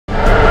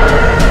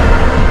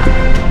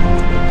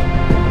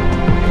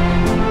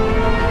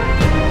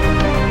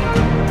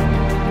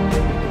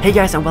Hey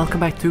guys, and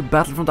welcome back to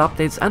Battlefront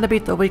Updates and a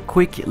bit of a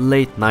quick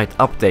late night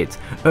update.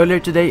 Earlier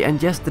today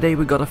and yesterday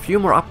we got a few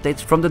more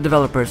updates from the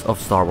developers of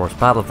Star Wars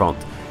Battlefront.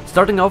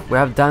 Starting off, we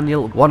have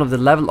Daniel, one of the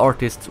level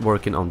artists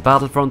working on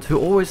Battlefront, who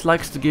always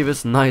likes to give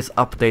us nice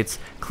updates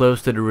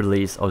close to the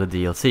release of the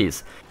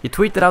DLCs. He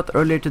tweeted out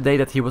earlier today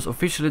that he was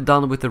officially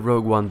done with the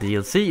Rogue One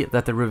DLC,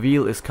 that the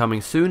reveal is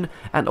coming soon,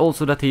 and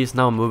also that he is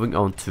now moving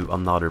on to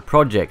another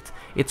project.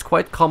 It's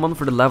quite common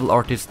for the level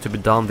artists to be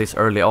done this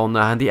early on,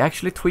 and he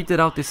actually tweeted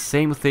out the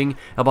same thing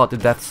about the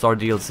Death Star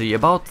DLC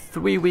about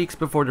 3 weeks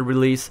before the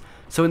release.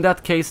 So in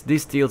that case,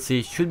 this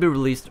DLC should be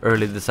released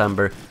early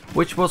December,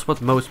 which was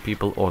what most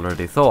people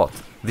already thought.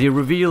 The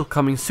reveal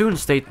coming soon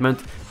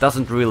statement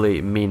doesn't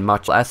really mean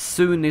much, as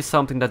soon is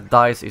something that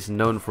DICE is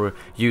known for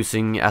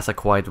using as a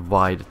quite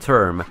wide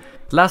term.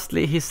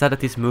 Lastly, he said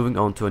that he's moving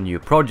on to a new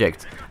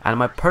project, and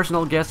my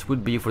personal guess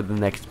would be for the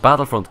next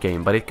Battlefront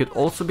game, but it could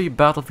also be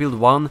Battlefield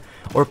 1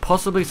 or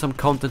possibly some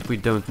content we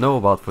don't know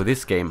about for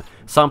this game.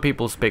 Some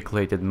people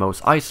speculated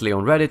Mos Eisley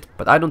on Reddit,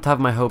 but I don't have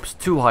my hopes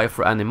too high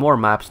for any more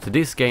maps to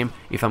this game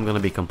if I'm gonna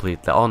be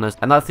completely honest,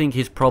 and I think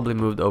he's probably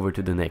moved over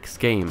to the next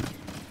game.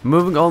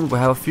 Moving on, we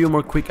have a few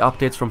more quick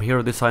updates from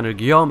hero designer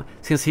Guillaume,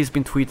 since he's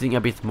been tweeting a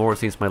bit more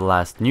since my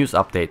last news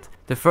update.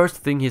 The first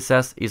thing he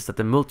says is that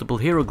the multiple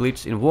hero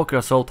glitch in Walker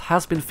Assault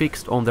has been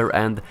fixed on their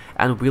end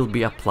and will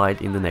be applied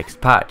in the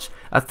next patch.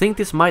 I think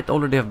this might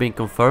already have been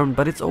confirmed,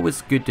 but it's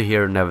always good to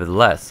hear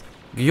nevertheless.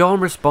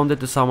 Guillaume responded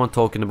to someone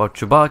talking about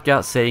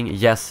Chewbacca, saying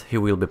yes, he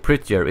will be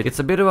prettier. It's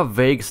a bit of a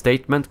vague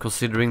statement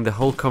considering the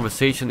whole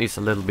conversation is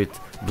a little bit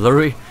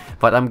blurry,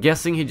 but I'm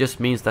guessing he just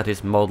means that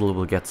his model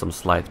will get some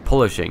slight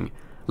polishing.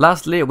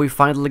 Lastly, we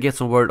finally get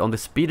some word on the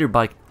speeder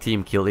bike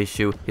team kill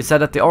issue. He said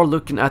that they are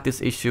looking at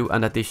this issue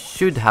and that they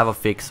should have a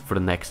fix for the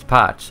next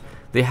patch.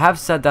 They have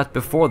said that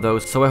before though,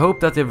 so I hope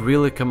that they've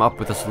really come up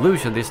with a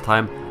solution this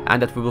time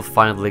and that we will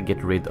finally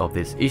get rid of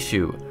this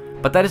issue.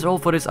 But that is all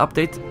for this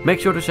update.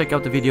 Make sure to check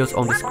out the videos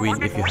on the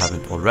screen if you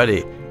haven't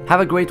already. Have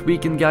a great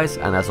weekend guys,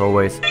 and as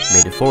always,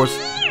 may the force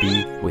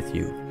be with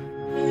you.